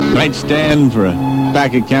Right stand for a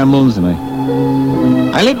pack of Campbell's, and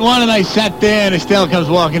I lit one and I sat there, and Estelle comes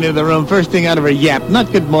walking into the room. First thing out of her yap,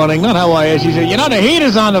 not good morning, not how are you. She said, you know, the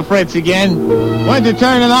heater's on the fritz again. Went to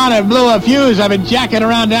turn it on, it blew a fuse. I've been jacking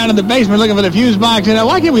around down in the basement looking for the fuse box. You know,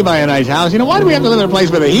 why can't we buy a nice house? You know, why do we have to live in a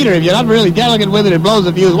place with a heater? If you're not really delicate with it, it blows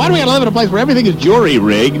the fuse. Why do we have to live in a place where everything is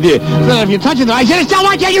jury-rigged? So that if you touch it, I said, Estelle,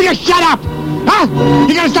 why can't you just shut up? Huh?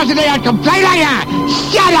 You're gonna start today out complaining?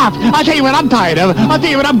 Shut up! I'll tell you what I'm tired of. I'll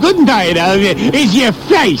tell you what I'm good and tired of. Is your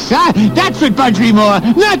face, huh? That's what bugs me more.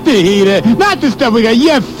 Not the heater. Not the stuff we got.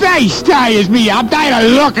 Your face tires me. I'm tired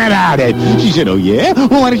of looking at it. She said, oh, yeah?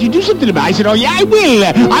 Well, why don't you do something about it? I said, oh, yeah, I will.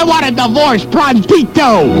 I want a divorce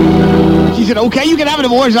pronto. She said, okay, you can have a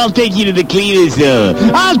divorce. I'll take you to the cleaners.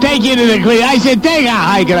 I'll take you to the cleaners. I said, take a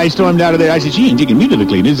hike. And I stormed out of there. I said, she ain't taking me to the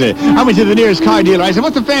cleaners. I went to the nearest car dealer. I said,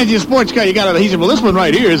 what's the fanciest sports car you got? He said, well, this one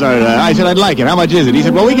right here is our... I said, I'd like it. How much is it? He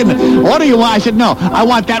said, well, we can order you one. I said, no, I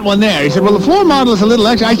want that one there. He said, well, the floor model is a little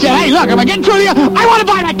extra. I said, hey, look, am I getting through to you? I want to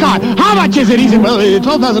buy that car. How much is it? He said, well,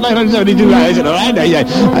 $12,972. I said, all right.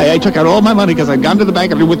 I took out all my money because I'd gone to the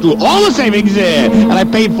bank and I went through all the savings and I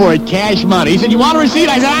paid for it cash money. He said, you want a receipt?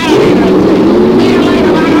 I said, I don't need it.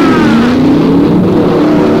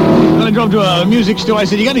 I drove to a music store. I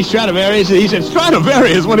said, you got any Stradivarius? He said,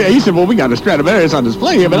 Stradivarius? What? He said, well, we got a Stradivarius on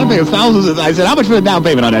display here, but I think it's thousands. I said, how much for the down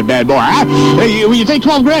payment on that bad boy? Huh? Will you take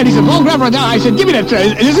 12 grand? He said, 12 grand for a down. I said, give me that.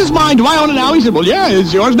 Is this mine? Do I own it now? He said, well, yeah,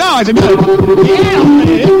 it's yours now. I said,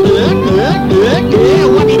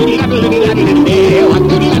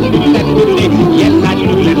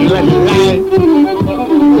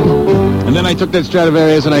 and then I took that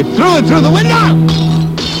Stradivarius and I threw it through the window.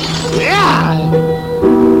 Yeah.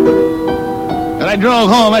 And I drove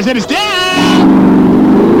home. I said, Estelle!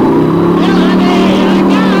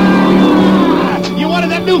 You wanted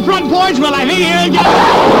that new front porch? Well, I think here it goes.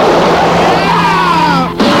 Yeah!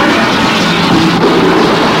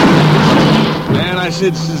 And I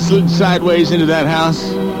slid sideways into that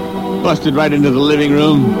house, busted right into the living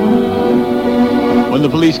room. When the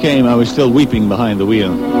police came, I was still weeping behind the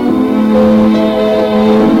wheel.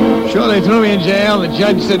 Sure, they threw me in jail. The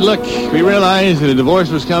judge said, look, we realized that a divorce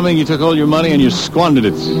was coming. You took all your money and you squandered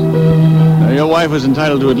it. Now, your wife was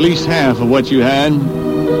entitled to at least half of what you had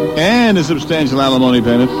and a substantial alimony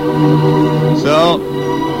payment. So,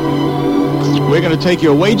 we're going to take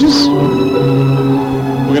your wages.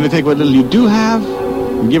 We're going to take what little you do have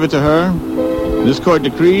and give it to her. This court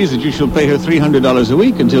decrees that you shall pay her $300 a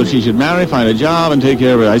week until she should marry, find a job, and take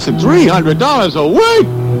care of her. I said, $300 a week?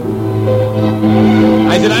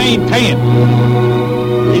 I said, I ain't paying.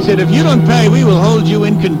 He said, if you don't pay, we will hold you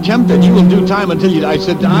in contempt and you will do time until you... I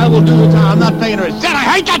said, I will do the time. I'm not paying her. I said, I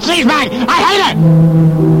hate that sleaze bag. I hate it.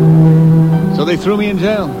 So they threw me in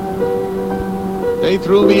jail. They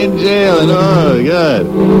threw me in jail, and oh, God.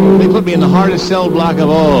 They put me in the hardest cell block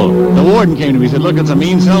of all. The warden came to me and said, look, it's a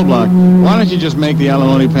mean cell block. Why don't you just make the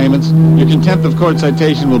alimony payments? Your contempt of court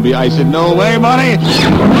citation will be... I said, no way, buddy.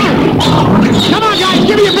 Come on, guys,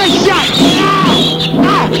 give me your best shot.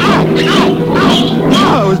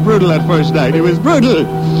 Oh, it was brutal that first night. It was brutal.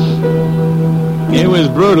 It was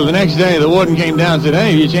brutal. The next day, the warden came down and said,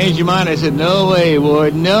 hey, you changed your mind? I said, no way,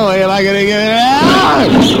 warden. No way am I going to get it out.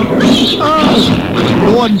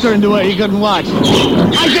 The warden turned away. He couldn't watch.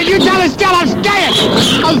 I said, you tell Estelle I'm staying.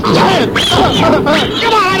 I'm staying.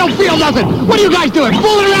 Come on, I don't feel nothing. What are you guys doing?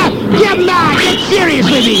 Fooling around? Get back. Get serious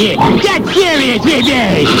with me here. Get serious with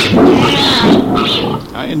me.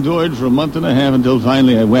 I endured for a month and a half until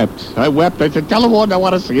finally I wept. I said, tell the warden I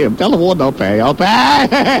want to see him. Tell the warden I'll pay. I'll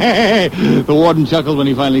pay. The warden chuckled when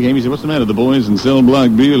he finally came. He said, what's the matter? The boys in cell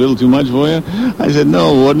block B a little too much for you? I said,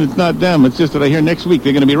 no, warden, it's not them. It's just that I hear next week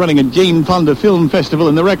they're going to be running a Jane Fonda Film Festival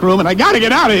in the rec room, and I got to get out of here.